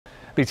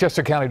The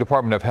Chester County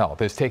Department of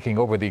Health is taking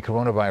over the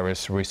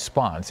coronavirus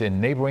response in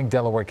neighboring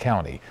Delaware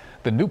County.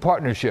 The new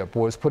partnership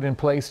was put in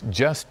place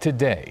just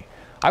today.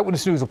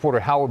 Eyewitness News reporter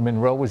Howard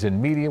Monroe is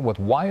in media with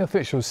why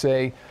officials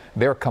say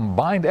their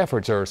combined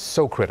efforts are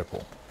so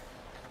critical.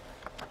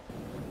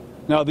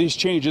 Now, these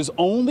changes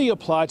only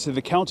apply to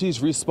the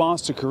county's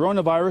response to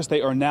coronavirus.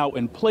 They are now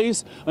in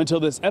place until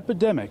this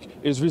epidemic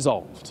is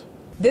resolved.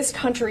 This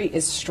country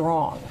is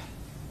strong.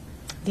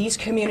 These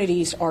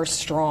communities are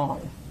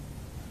strong.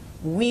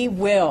 We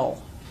will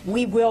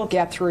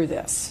get through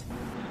this.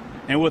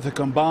 And with a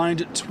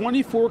combined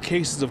 24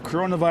 cases of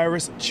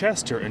coronavirus,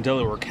 Chester and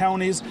Delaware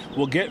counties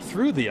will get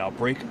through the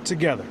outbreak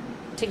together.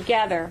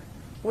 Together,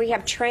 we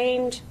have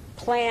trained,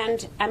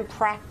 planned, and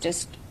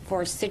practiced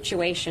for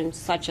situations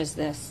such as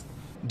this.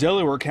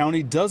 Delaware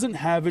County doesn't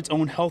have its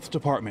own health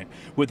department.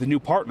 With the new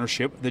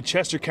partnership, the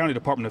Chester County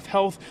Department of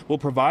Health will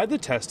provide the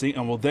testing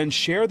and will then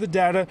share the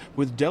data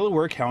with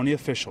Delaware County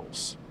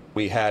officials.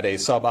 We had a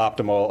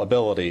suboptimal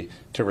ability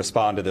to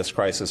respond to this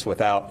crisis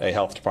without a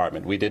health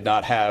department. We did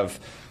not have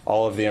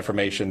all of the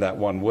information that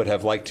one would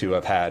have liked to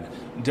have had.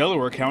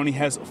 Delaware County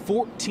has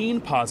 14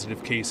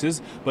 positive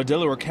cases, but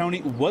Delaware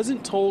County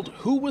wasn't told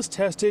who was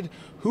tested,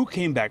 who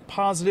came back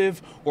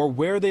positive, or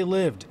where they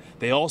lived.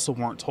 They also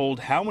weren't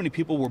told how many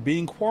people were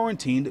being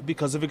quarantined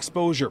because of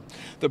exposure.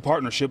 The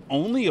partnership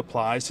only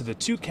applies to the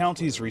two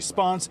counties'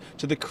 response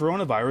to the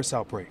coronavirus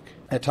outbreak.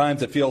 At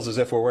times it feels as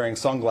if we're wearing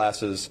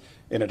sunglasses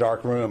in a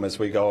dark room as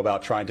we go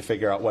about trying to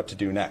figure out what to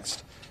do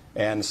next.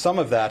 And some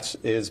of that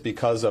is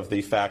because of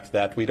the fact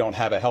that we don't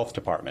have a health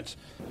department.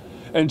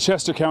 And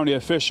Chester County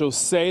officials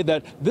say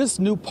that this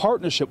new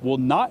partnership will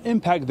not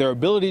impact their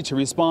ability to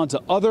respond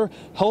to other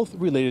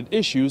health-related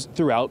issues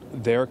throughout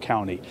their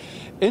county.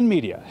 In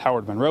media,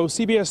 Howard Monroe,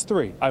 CBS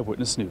 3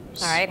 Eyewitness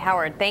News. All right,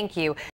 Howard, thank you.